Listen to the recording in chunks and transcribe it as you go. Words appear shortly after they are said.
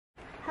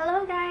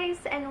Hello guys,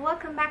 and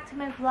welcome back to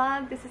my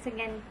vlog. This is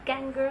again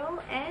Ken Girl,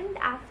 and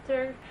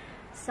after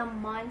some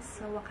months,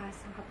 sa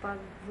wakas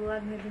nakapag-vlog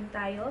na din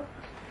tayo.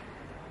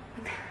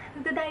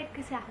 Nagda-diet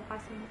kasi ako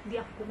kasi hindi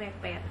ako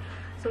pumepet.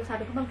 So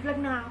sabi ko mag-vlog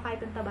na ako kahit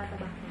ang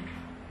taba-taba ko.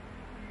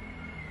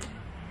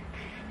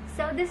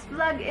 So this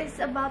vlog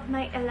is about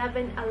my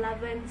 11/11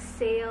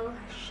 sale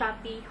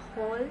Shopee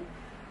haul.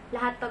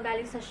 Lahat to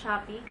galing sa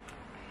Shopee.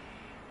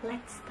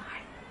 Let's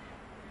start.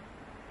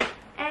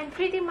 And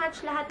pretty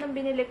much lahat ng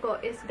binili ko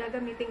is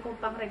gagamitin kong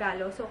pang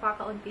regalo. So,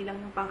 kakaunti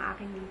lang yung pang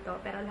akin dito.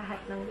 Pero lahat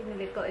ng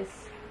binili ko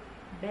is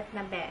bet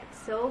na bet.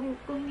 So,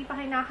 kung hindi pa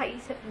kayo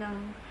nakakaisip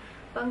ng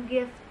pang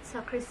gift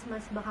sa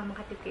Christmas, baka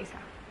makatip kayo sa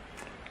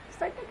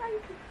start na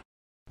tayo.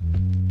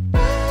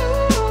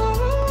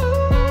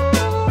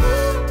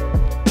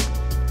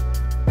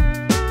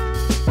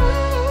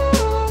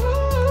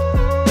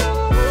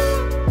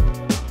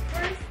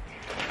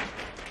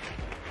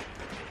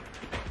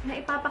 Na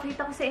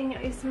ipapakita ko sa inyo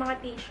is mga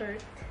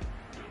t-shirt.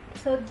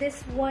 So, this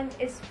one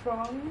is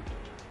from...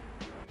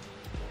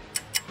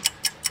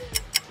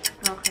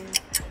 Okay.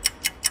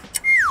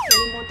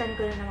 Nalimutan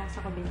ko na naman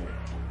sa kabinit.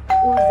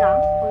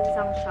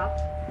 Uzang shop.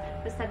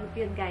 Basta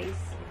yun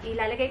guys.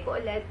 Ilalagay ko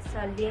ulit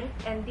sa link.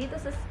 And dito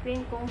sa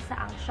screen kung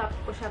saang shop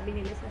ko siya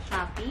binili sa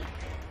Shopee.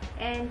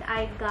 And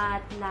I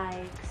got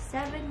like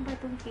 7 ba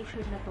itong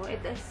t-shirt na to?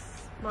 It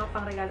is mga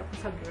pangregalo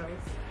ko sa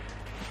girls.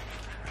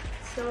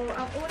 So,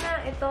 ang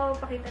una, ito,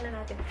 pakita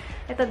na natin.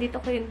 Ito, dito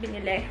ko yung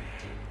binili.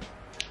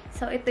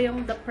 So, ito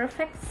yung the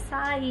perfect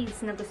size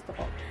na gusto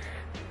ko.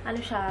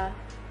 Ano siya?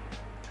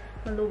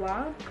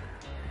 Maluwag.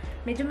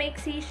 Medyo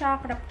maiksi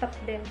siya, crop top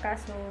din.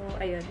 Kaso,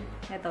 ayun.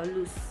 Ito,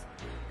 loose.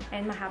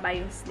 And mahaba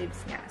yung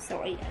sleeves niya.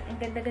 So, ayan.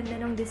 Ang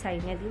ganda-ganda ng design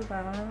niya,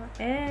 diba?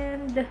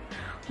 And,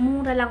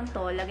 mura lang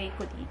to. Lagay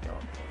ko dito.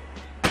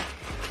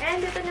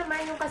 And, ito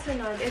naman yung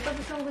kasunod. Ito,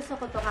 gusto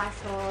ko to.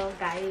 Kaso,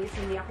 guys,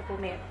 hindi ako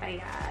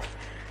pumepayat.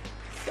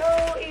 So,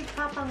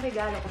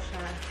 ipapang-regalo ko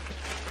siya.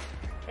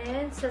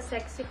 And, sa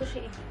sexy ko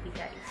siya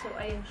ibibigay. So,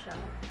 ayun siya.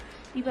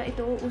 Diba,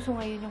 ito, uso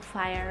ngayon yung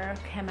fire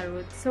camera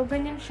root. So,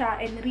 ganyan siya.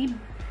 And rib,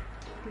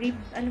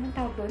 ano yung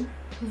tawag doon?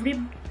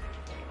 Rib.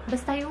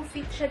 Basta yung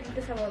fit siya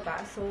dito sa baba.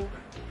 So,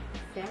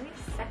 very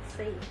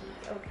sexy.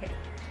 Okay.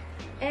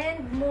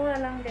 And, mura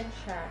lang din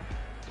siya.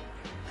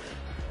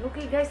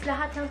 Okay, guys,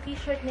 lahat ng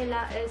t-shirt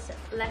nila is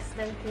less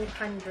than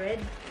 200.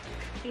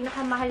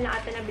 Pinakamahal na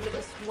ata na bili ko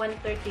is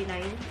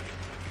 139.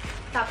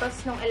 Tapos,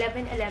 nung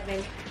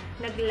 11/11,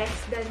 nag-less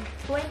than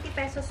 20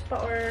 pesos pa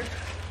or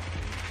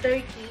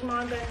 30,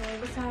 mga ganun.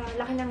 Basta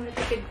laki ng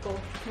natipid ko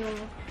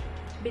nung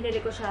binili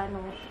ko siya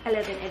nung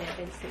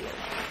 11/11 sale.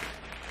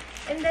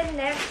 And then,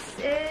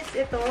 next is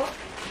ito.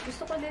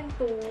 Gusto ko din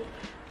to.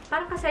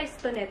 Parang ka-size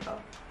to nito.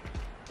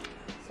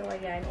 So,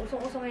 ayan.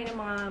 Usong-usong ngayon ng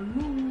mga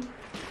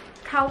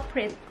cow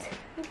print.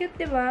 Ang cute,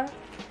 diba?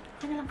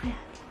 Ano lang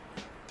kaya?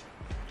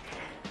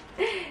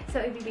 So,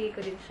 ibibigay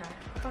ko din siya.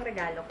 Pang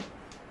regalo ko.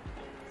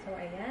 So,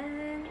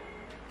 ayan.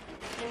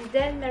 And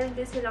then, meron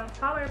din silang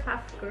Powerpuff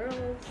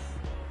Girls.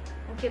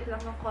 Ang cute lang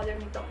ng color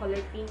nito.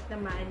 Color pink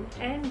naman.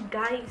 And,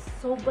 guys,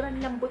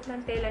 sobrang lambot ng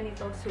tela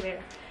nito.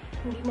 Swear.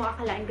 Hindi mo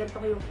akalain ganito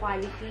ko yung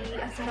quality.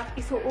 Ang sarap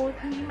isuot.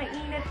 Hindi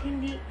mainit.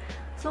 Hindi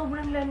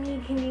sobrang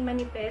lamig. Hindi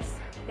manipis.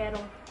 Pero,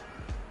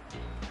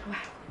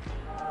 wow.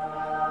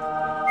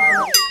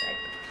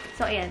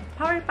 So, ayan.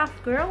 Powerpuff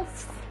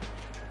Girls.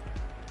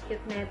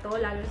 Cute na ito.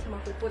 Lalo sa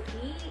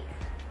mapuputi.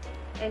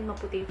 And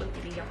maputi yung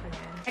pagpiligan ko na.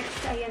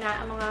 Next, ayan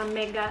na, ang mga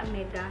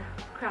mega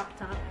crop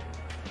top.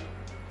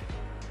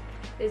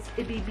 Is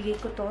ibibigay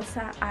ko to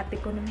sa ate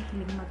ko na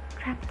mahilig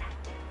mag-crop top.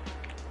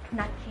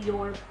 Not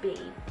your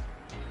babe.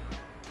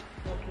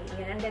 Okay,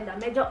 yan. Ang ganda.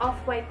 Medyo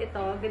off-white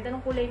ito. Ganda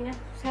ng kulay niya.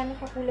 Sana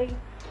pa kulay.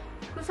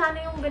 Kung sana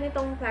yung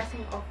ganitong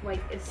klaseng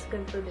off-white is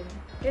ganito din.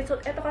 Ito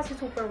kasi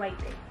super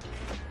white eh.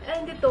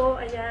 And ito,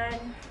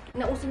 ayan.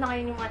 Nauso na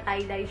ngayon yung mga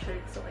tie-dye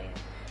shirts. So, ayan.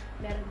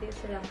 Meron din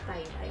silang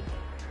tie-dye.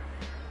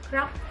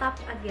 Crop top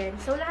again.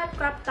 So, lahat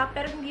crop top,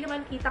 pero hindi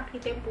naman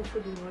kitang-kita yung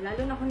pupod mo. Lalo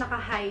na kung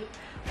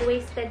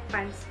naka-high-waisted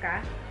pants ka.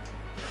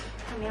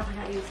 Kami ako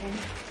na ayusin.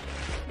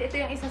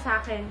 Ito yung isa sa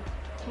akin.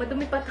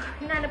 Madumi pa to.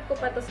 Hinanap ko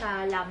pa to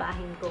sa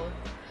labahin ko.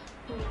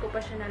 Hindi ko pa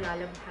siya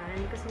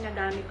nalalabhan. Kasi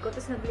nagamit ko.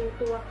 Tapos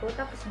nagluto ako.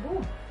 Tapos boom!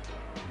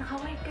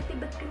 Naka-white ka.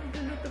 Ba't ka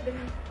nagluluto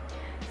ganun?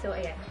 So,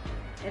 ayan.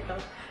 Ito.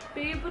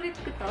 Favorite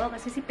ko to.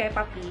 Kasi si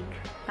Peppa Pig.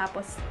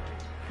 Tapos,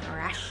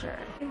 Rasher.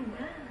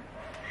 Ganda.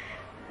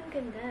 Ang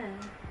ganda.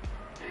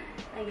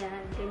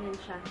 Ayan, ganyan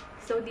siya.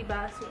 So,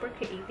 diba, super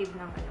creative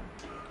ng ano.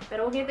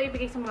 Pero huwag nyo ito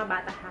ibigay sa mga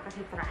bata ha,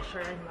 kasi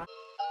thrasher, ano.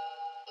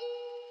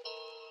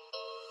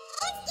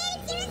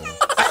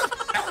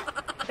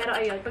 Pero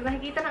ayun, pag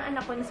nakikita ng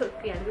anak ko, nasuot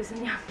ko yan, gusto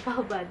niya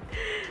pabad.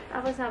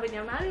 Tapos sabi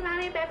niya,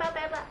 Mami, Peppa.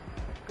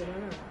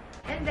 Ganun.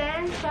 And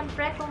then,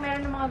 syempre, kung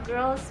meron ng mga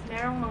girls,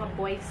 merong mga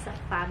boys sa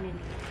family.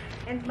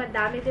 And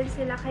madami din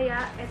sila,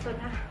 kaya eto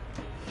na,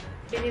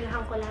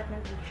 binilhan ko lahat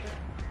ng t-shirt.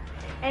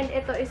 And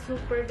ito is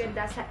super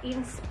ganda sa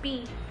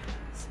Inspi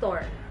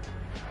store.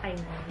 I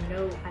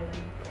know,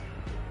 alam ko.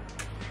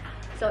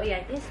 So,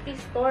 ayan. Insta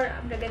store.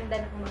 Ang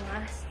gaganda ng mga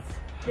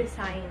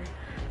design.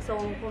 So,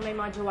 kung may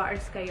mga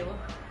jewelers kayo,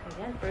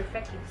 ayan,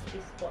 perfect Insta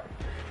store.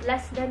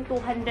 Less than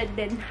 200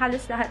 din.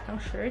 Halos lahat ng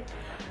shirt.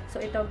 So,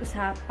 ito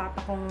sa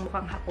papa kong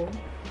mukhang hapon.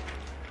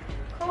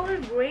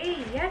 Color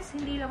gray. Yes,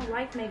 hindi lang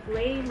white. May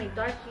gray, may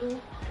dark blue.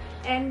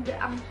 And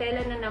ang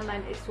tela na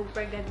naman is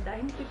super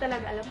ganda. Hindi ko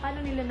talaga alam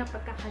paano nila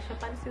napagkakasya.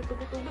 Paano siya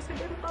tubo-tubo sa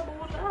ganun pa.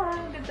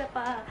 Ganda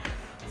pa.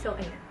 So,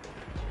 ayan.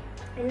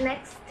 And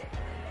next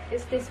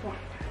is this one.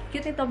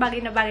 Cute ito.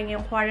 Bagay na bagay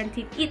ngayong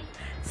quarantine. Eat,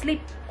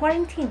 sleep,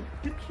 quarantine,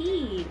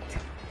 repeat.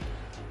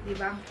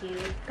 Diba? Ang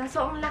cute.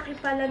 Kaso, ang laki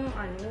pala nung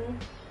ano.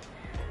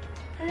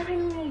 Ang laki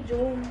nung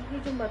medium.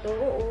 Medium ba to?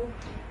 Oo.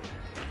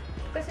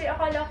 Kasi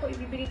akala ko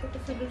ibibigay ko to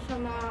sa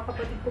mga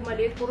kapatid ko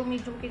maliit. Puro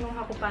medium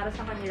kinuha ko para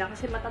sa kanila.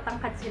 Kasi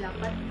matatangkad sila.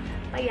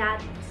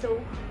 Payat. So,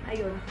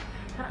 ayun.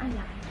 Ang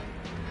laki.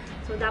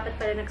 So, dapat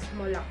pala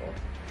nag-small ako.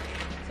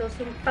 So,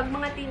 pag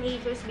mga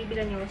teenagers,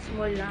 bibilan nyo,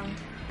 small lang.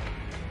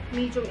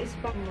 Medium is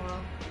pang mga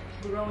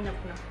grown-up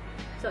na.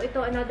 So,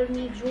 ito, another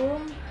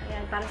medium.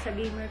 Ayan, para sa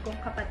gamer kong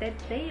kapatid.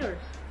 Player.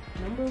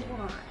 Number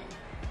 1.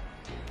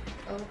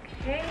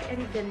 Okay,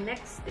 and the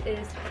next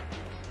is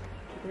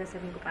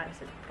pinasabihin ko para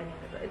sa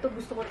kanina to. Ito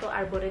gusto ko to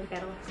arborin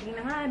pero sige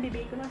na nga,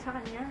 bibigay ko na sa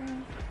kanya.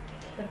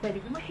 Pero pwede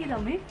ko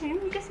mahilamin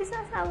kasi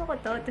sa asawa ko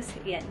to. Tapos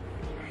yan.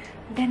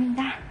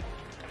 Ganda.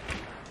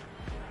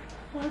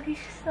 Wagi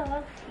siya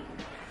sa akin.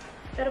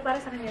 Pero para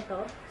sa kanya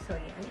to, so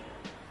yan.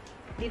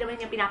 Hindi naman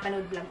niya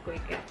pinapanood vlog ko eh,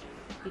 kaya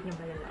hindi niya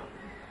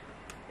malalaman.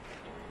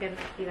 Pero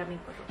hilamin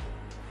ko to.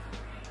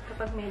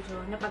 Kapag medyo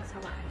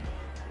napagsawaan.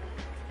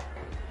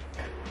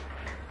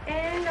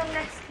 And ang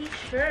next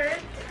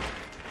t-shirt.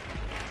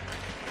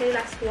 Okay,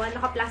 last one.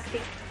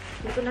 Naka-plastic.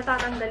 Hindi ko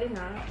natatanggalin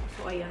ha.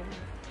 So, ayan.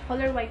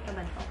 Color white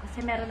naman to.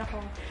 Kasi meron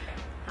akong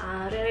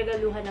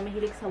re-regaluhan na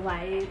mahilig sa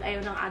white.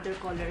 Ayaw ng other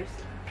colors.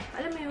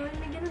 Alam mo yun,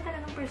 may ganun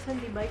talagang person,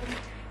 diba? Yung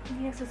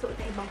hindi nagsusuot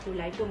ng ibang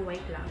kulay. Puro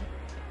white lang.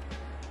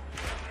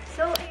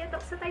 So, ayan.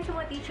 Tapos na tayo sa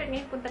mga t-shirt.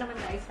 Ngayon, punta naman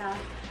tayo sa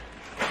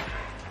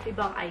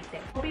ibang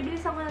item.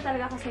 Bibilisan ko na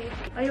talaga kasi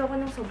ayoko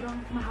nang sobrang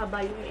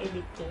mahaba yung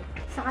edit ko.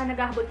 Saka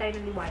naghahabol tayo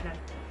ng liwanag.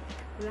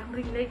 Walang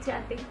ring light si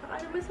ate.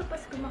 Baka naman sa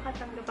Pasko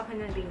makatanggap ako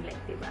ng ring light,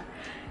 diba?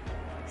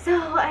 So,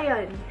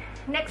 ayun.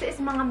 Next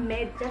is mga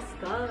medyas,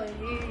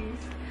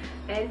 guys.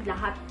 And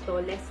lahat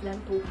to, less than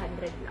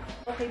 200 lang.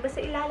 Okay,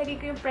 basta ilalagay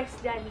ko yung price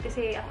dyan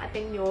kasi ang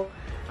ating nyo,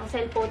 ang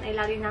cellphone ay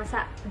lagi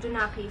nasa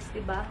Junakis,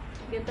 diba?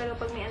 Yun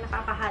talaga pag may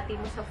nakakahati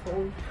mo sa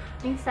phone,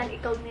 minsan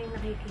ikaw na yung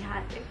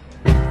nakikihati.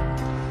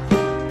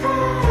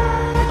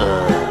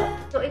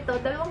 So, ito,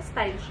 dalawang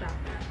style siya.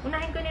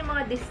 Unahin ko na yung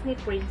mga Disney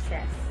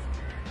princess.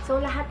 So,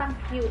 lahat ang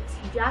cute.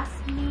 Si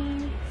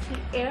Jasmine, si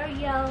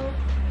Ariel,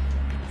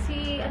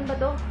 si, ano ba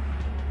to?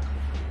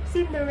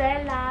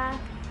 Cinderella.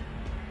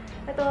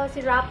 Ito,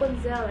 si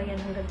Rapunzel. Ayan,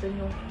 hanggang dun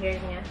yung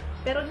hair niya.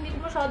 Pero hindi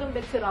ko masyadong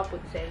bet si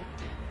Rapunzel.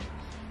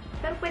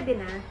 Pero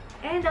pwede na.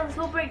 And ang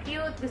super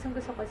cute.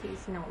 Gustong-gusto ko si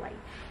Snow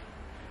White.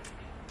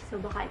 So,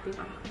 baka ito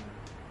yung ako.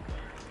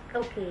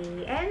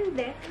 Okay. And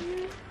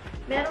then,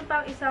 meron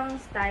pang isang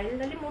style.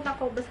 Nalimutan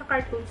ko. Basta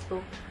cartoons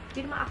to.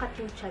 Hindi na maakat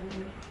yung chan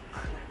mo.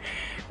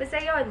 Basta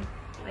yun.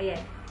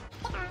 Ayan.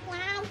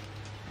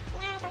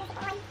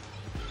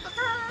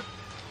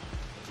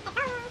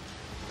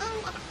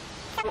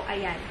 So,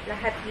 ayan.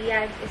 Lahat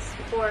yan is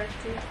for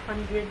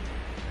 200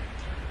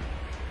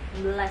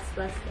 less.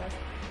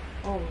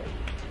 Only.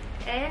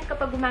 And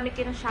kapag gumamit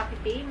kayo ng Shopee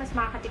Pay, mas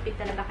makakatipid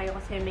talaga kayo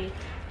kasi may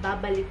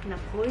babalik na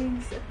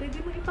coins. At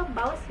pwede mo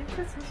ipabawas yun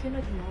sa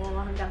susunod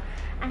mo. Hanggang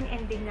ang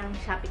ending ng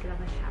Shopee ka lang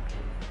ng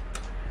Shopee.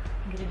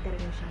 Ang galing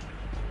talaga ng Shopee.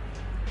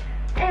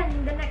 And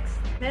the next,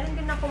 meron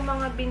din akong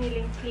mga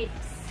biniling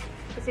clips.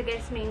 Kasi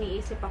guys, may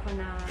iniisip ako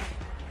na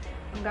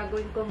ang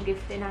gagawin kong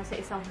gift ay nasa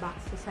isang box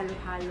sa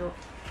halo-halo.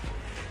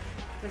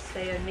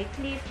 Basta yun, may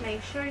clip, may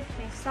shirt,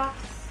 may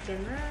socks,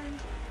 ganun.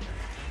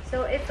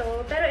 So,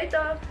 ito. Pero ito,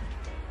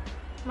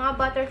 mga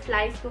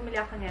butterflies, bumili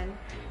ako niyan.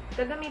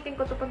 Gagamitin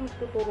ko ito pag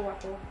magtuturo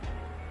ako.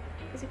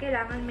 Kasi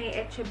kailangan may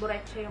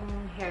etche-buretche yung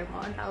hair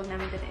mo. Ang tawag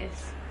namin din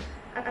is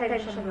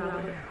attention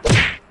flower.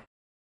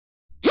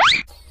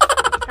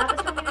 Tapos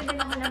bumili din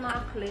ako ng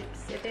mga clips.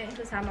 Ito yung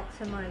isasama ko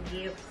sa mga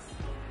gifts.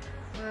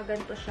 Mga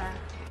ganito siya.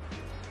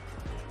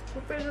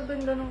 Super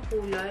gaganda ng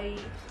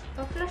kulay.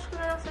 Pa-flash ko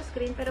na lang sa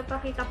screen pero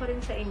pakita ko rin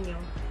sa inyo.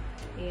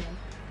 Ayan.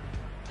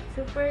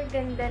 Super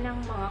ganda ng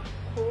mga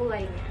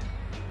kulay niya.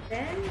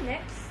 Then,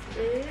 next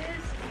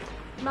is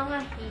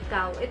mga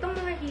hikaw. Itong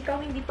mga hikaw,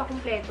 hindi pa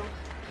kumpleto.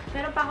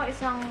 Meron pa ako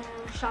isang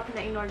shop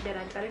na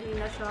in-orderan pero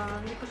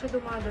hindi ko siya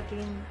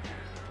dumadating.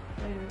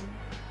 Ayun.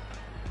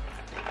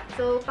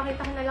 So,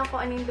 pakita ko na lang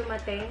kung ano yung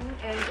dumating.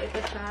 And ito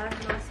siya,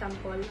 mga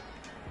sample.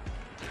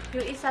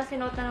 Yung isa,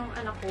 sinota ng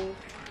anak ko.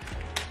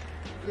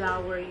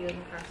 Flower yun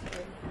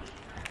kasi.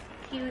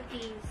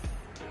 Cuties.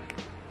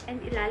 And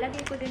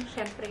ilalagay ko din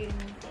syempre yung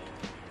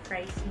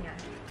price niya.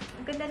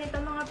 Ang ganda nito,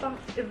 mga pang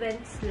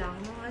events lang.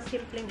 Mga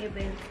simpleng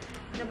event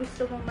na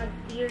gusto mong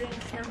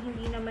mag-earrings nang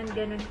hindi naman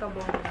ganun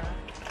kabongga.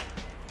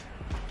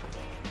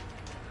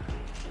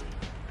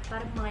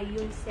 Parang mga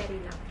yunseri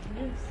lang.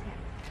 Yunseri.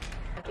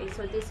 Okay,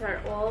 so these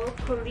are all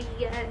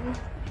Korean.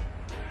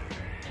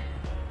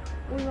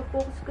 Uy,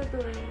 na-focus ko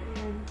doon.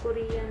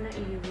 Korean na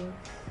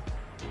earrings.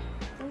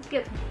 Ang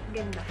cute.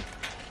 Ganda.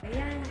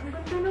 Ayan. Ang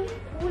ganda ng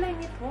kulay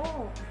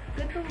nito.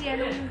 Gandong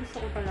yellow yung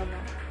gusto ko talaga.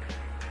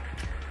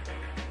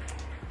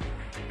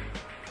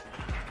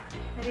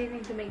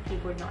 Narinig ko may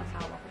keyboard ng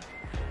asawa ko.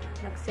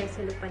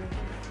 Nagseselupan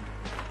ko.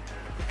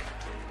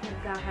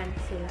 Nagkahand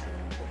sila.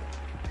 Alam ko.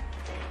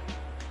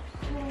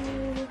 So,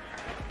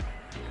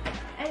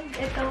 and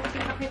ito,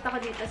 nakita ko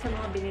dito sa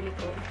mga binili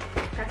ko.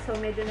 Kaso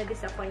medyo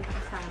na-disappoint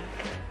ako sa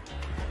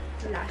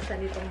lasa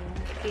nitong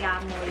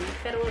kiamoy.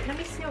 Pero,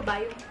 na-miss nyo ba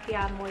yung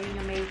kiamoy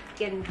na may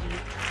candy?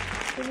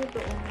 Ito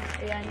to.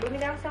 Ayan,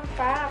 bumili ako sa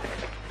pack.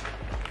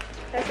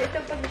 Tapos ito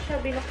pag siya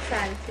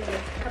binuksan, sige,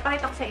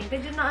 napakita ko sa inyo.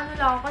 Medyo na ano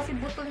lang, kasi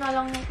buto na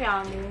lang yung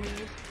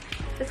kiamoy.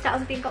 Tapos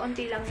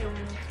kaunting-kaunti lang yung,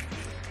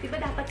 diba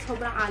dapat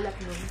sobrang alat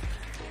nun?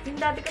 Yung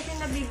dati kasi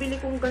nabibili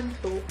kong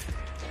ganito,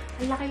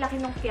 ang laki-laki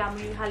ng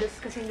kiamoy, halos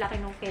kasing laki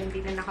ng candy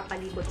na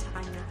nakapalibot sa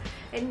kanya.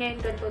 And ngayon,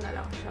 ganito na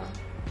lang siya.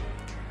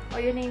 O,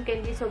 yun na yung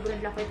candy,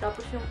 sobrang laki.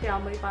 Tapos yung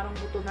kiamoy, parang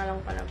buto na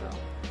lang talaga.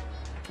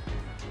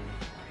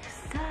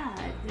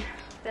 Sad.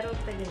 Pero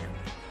pwede na.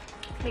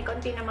 May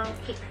konti namang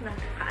kick na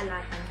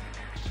kaalatan.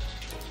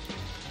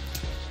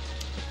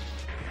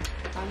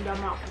 Tanda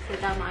mo ako. Kasi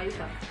tama ayos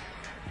ah.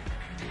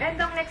 And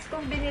ang next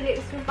kong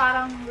binili is yung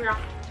parang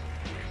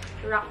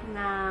rock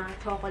na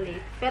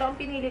chocolate. Pero ang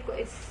pinili ko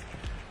is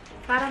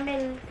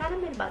caramel.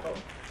 Caramel ba to?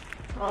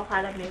 Oo,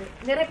 caramel.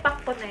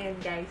 Nirepack ko na yun,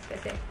 guys.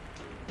 Kasi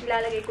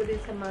ilalagay ko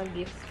din sa mga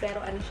gifts. Pero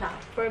ano siya,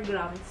 per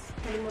grams.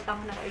 Nalimutan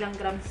ko na ilang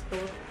grams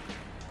to.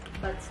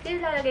 But still,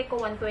 lalagay ko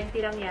 120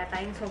 lang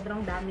yata. Yung sobrang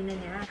dami na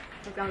niya.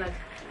 Wait lang lang.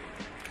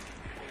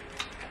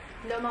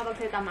 Hindi ako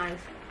makapagsalita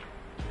maayos.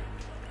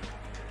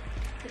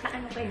 Kita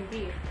ano ko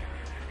hindi eh.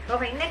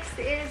 Okay, next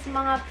is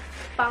mga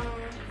pang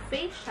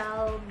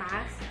facial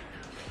mask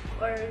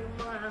or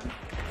mga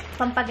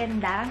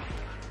pampaganda.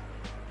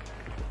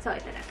 So,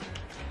 ito na.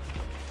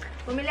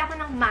 Bumili ako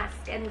ng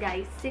mask and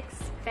guys, 6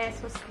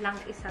 pesos lang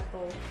isa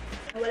to.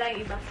 Wala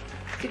yung iba.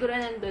 Siguro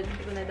nandun.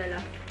 Hindi ko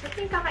nadala. Ba't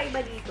yung kakaiba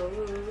dito?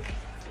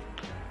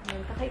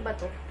 Ayan, kakaiba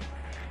to.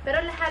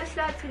 Pero halos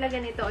lahat sila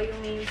ganito. O yung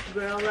may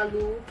Girl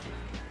Lalo.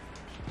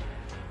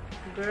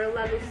 Girl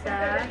Lalo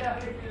sa...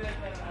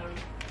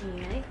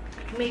 Ayan.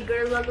 May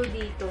Girl Lalo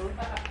dito.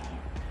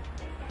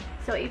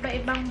 So,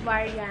 iba-ibang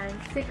variant.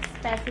 6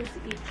 pesos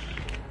each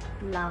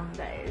lang,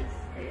 guys.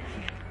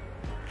 Ayan.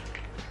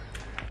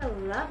 I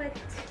love it.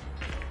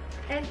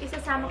 And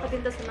isasama ko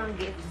din to sa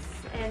mga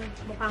gifts. And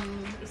mukhang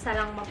isa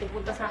lang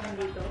mapupunta sa akin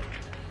dito.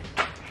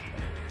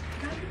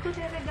 Dami ko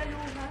na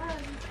regaluhan.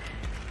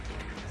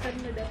 Saan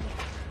na daw?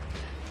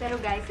 Pero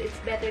guys,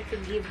 it's better to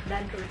give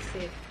than to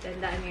receive.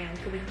 Tandaan nyo yan,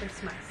 tuwing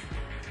Christmas.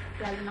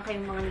 Lalo na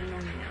kayong mga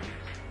ninong-ninang.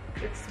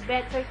 It's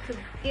better to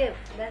give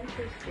than to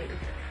receive.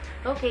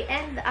 Okay,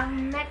 and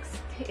ang next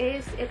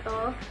is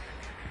ito.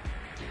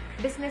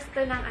 Business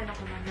to ng ano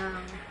ko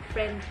ng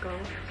friend ko.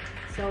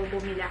 So,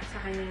 bumila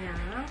sa kanya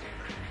ng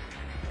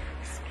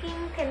Skin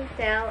Can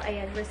Tell.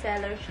 Ayan,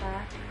 reseller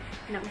siya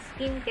ng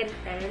Skin Can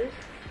Tell.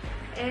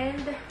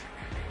 And,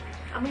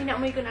 amoy na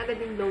amoy ko na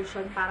agad yung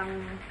lotion. Parang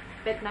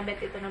bet na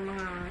bet ito ng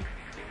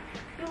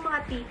yung mga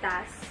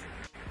titas.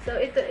 So,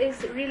 ito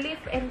is Relief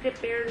and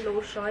Repair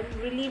Lotion.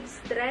 Relieves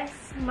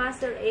stress,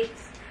 muscle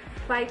aches,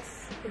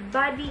 fights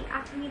body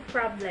acne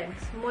problems,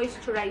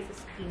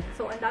 moisturizes skin.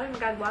 So, ang dami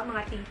magagawa,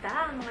 mga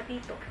tita, mga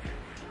tito.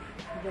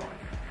 Yun.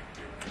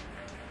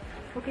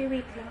 Okay,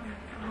 wait lang.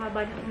 Ang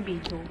haba na yung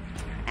video.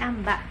 I'm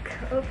back.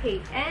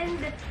 Okay,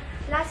 and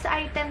last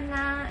item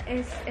na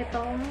is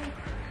itong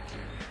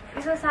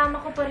isasama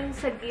ko pa rin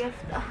sa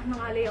gift.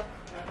 Nangalay ako.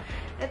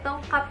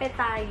 Itong Kape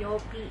Tayo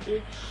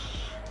PH.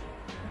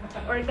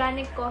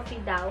 Organic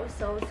coffee daw.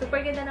 So, super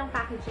ganda ng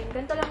packaging.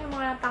 Ganito lang yung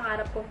mga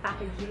pangarap kong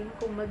packaging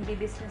kung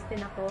magbi-business din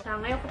ako. So,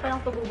 ngayon ko pa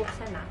lang ito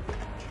bubuksan na.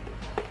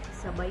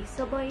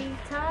 Sabay-sabay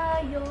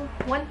tayo.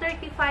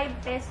 135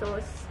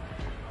 pesos.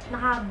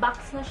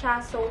 Naka-box na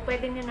siya. So,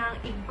 pwede nyo nang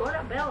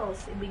i-Gora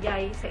Bells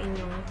ibigay sa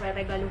inyong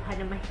regaluhan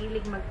na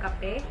mahilig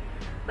magkape.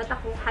 Ba't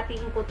ako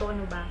hatiin ko to,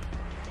 ano ba?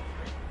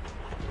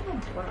 Ano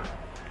ba?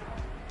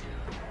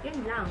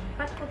 Yun lang.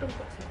 Ba't ko itong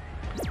buksan?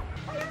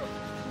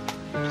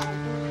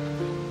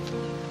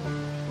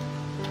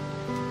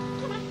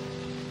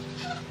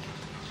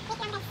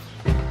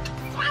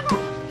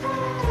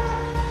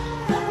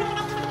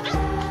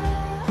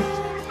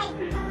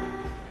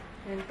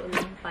 Ganito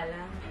lang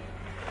pala.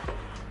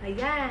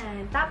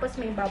 Ayan. Tapos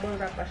may bubble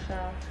wrap pa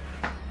siya.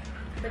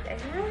 But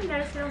ayan,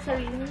 meron silang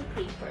sariling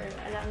paper.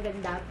 Alam, ang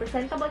ganda.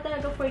 Presentable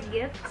talaga for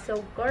gift.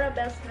 So, Gora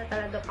Bells na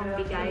talaga pang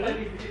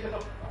bigay.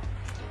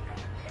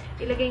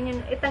 Ilagay nyo,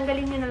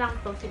 itanggalin nyo na lang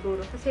to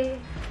siguro. Kasi,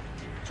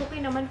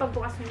 chuki naman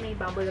pagbukas nyo may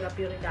bubble wrap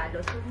yung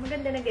regalo. So,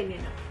 maganda na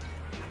ganyan.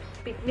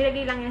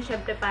 Nilagay lang yan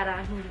syempre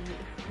para hindi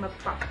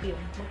mag-pop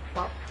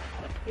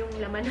yung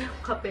laman ng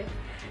kape.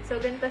 So,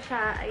 ganito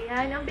siya.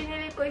 Ayan, ang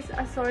binili ko is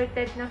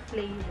assorted na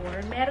flavor.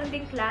 Meron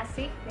ding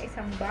classic na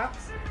isang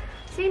box.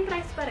 Same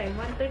price pa rin.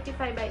 135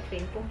 I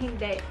think. Kung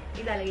hindi,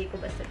 ilalagay ko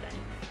basta dyan.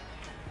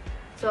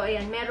 So,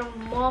 ayan. Merong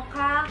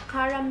mocha,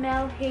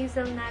 caramel,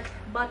 hazelnut,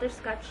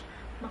 butterscotch,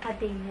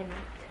 macadamia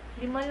nut.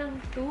 5 lang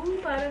to.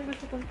 Parang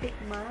gusto kong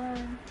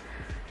tikman.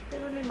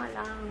 Pero 5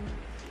 lang.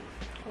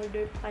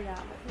 Order pa kaya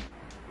ako.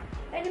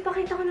 And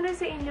ipakita ko na rin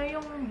sa inyo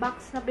yung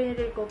box na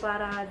binili ko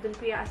para dun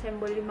ko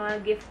i-assemble yung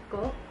mga gift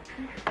ko.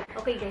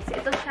 Okay guys,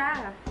 ito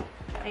siya.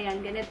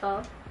 Ayan,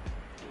 ganito.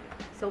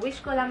 So,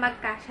 wish ko lang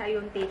magkasya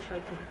yung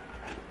t-shirt ko.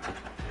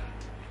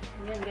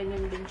 Ayan,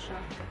 ganyan din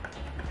siya.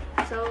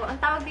 So, ang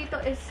tawag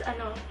dito is,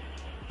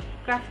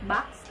 craft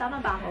box. Tama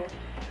ba ako?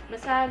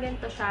 Basta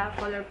ganito siya,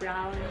 color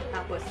brown.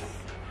 Tapos,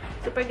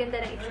 super ganda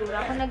ng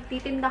itsura. Kung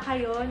nagtitinda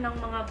kayo ng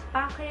mga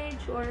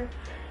package or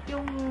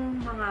yung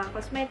mga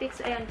cosmetics,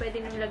 ayan,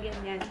 pwede nang lagyan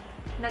yan.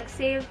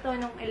 Nag-sale to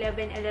nung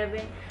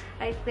 11/11.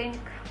 I think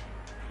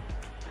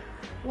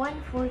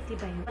 140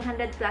 ba yun?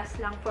 100 plus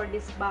lang for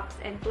this box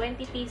and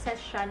 20 pieces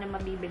siya na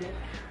mabibili.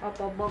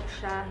 Opo, box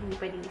siya. Hindi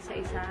pwedeng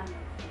isa-isa.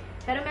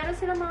 Pero meron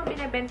silang mga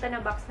binibenta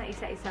na box na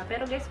isa-isa.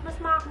 Pero guys, mas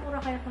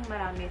makakamura kayo kung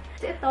marami.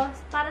 So ito,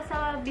 para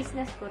sa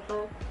business ko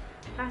to.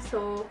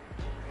 Kaso,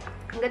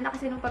 ang ganda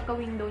kasi nung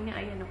pagka-window niya,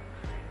 ayan o.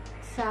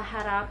 Sa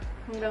harap,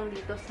 hanggang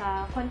dito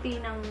sa konti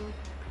ng,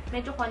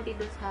 medyo konti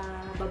doon sa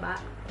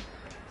baba.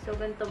 So,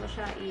 ganito mo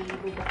siya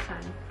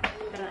ibubuksan.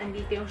 Pero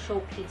andito yung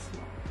showcase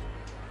mo.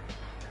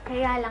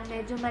 Kaya lang,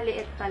 medyo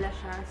maliit pala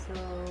siya. So,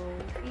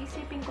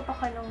 isipin ko pa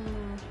kanong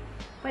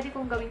pwede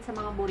kong gawin sa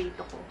mga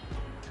burrito ko.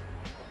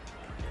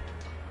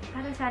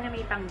 Para sana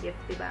may pang-gift,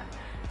 diba?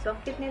 So, ang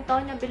kit nito,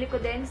 nabili ko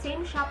din.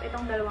 Same shop,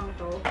 itong dalawang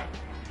to.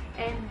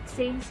 And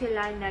same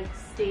sila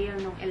nag-sale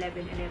nung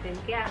 11/11.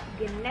 Kaya,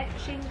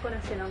 ginetching ko na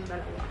silang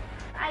dalawa.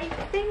 I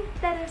think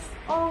that is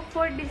all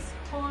for this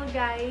haul,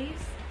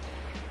 guys.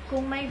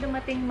 Kung may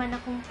dumating man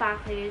akong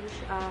package,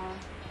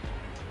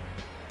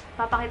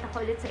 papakita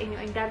ko ulit sa inyo.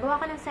 And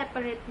gagawa ko ng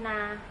separate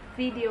na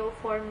video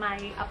for my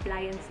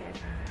appliances.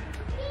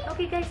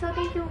 Okay guys, so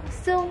thank you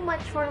so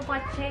much for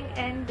watching.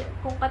 And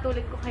kung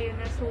katulad ko kayo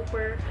na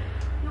super,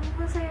 yung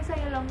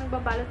masaya-saya lang,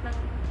 nagbabalot ng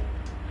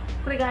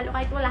regalo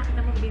kahit wala ka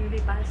namang binili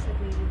para sa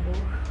sarili mo.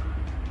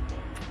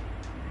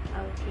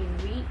 Okay,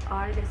 we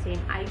are the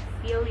same. I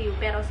feel you,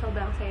 pero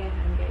sobrang saya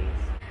nun,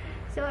 guys.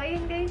 So,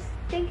 ayun guys,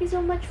 thank you so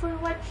much for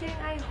watching.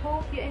 I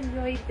hope you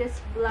enjoyed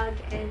this vlog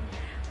and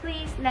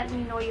please let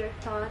me know your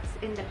thoughts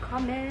in the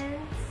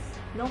comments.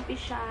 Don't be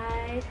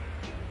shy.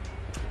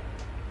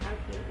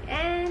 Okay,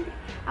 and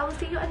I will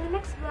see you on the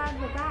next vlog.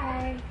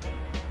 Bye-bye.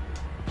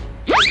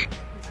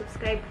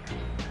 Subscribe.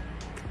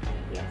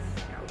 Yes.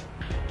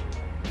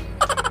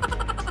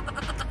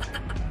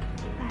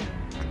 Bye.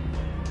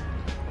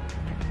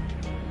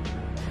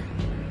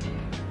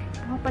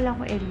 Ako pala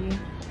ako,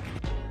 Ellie.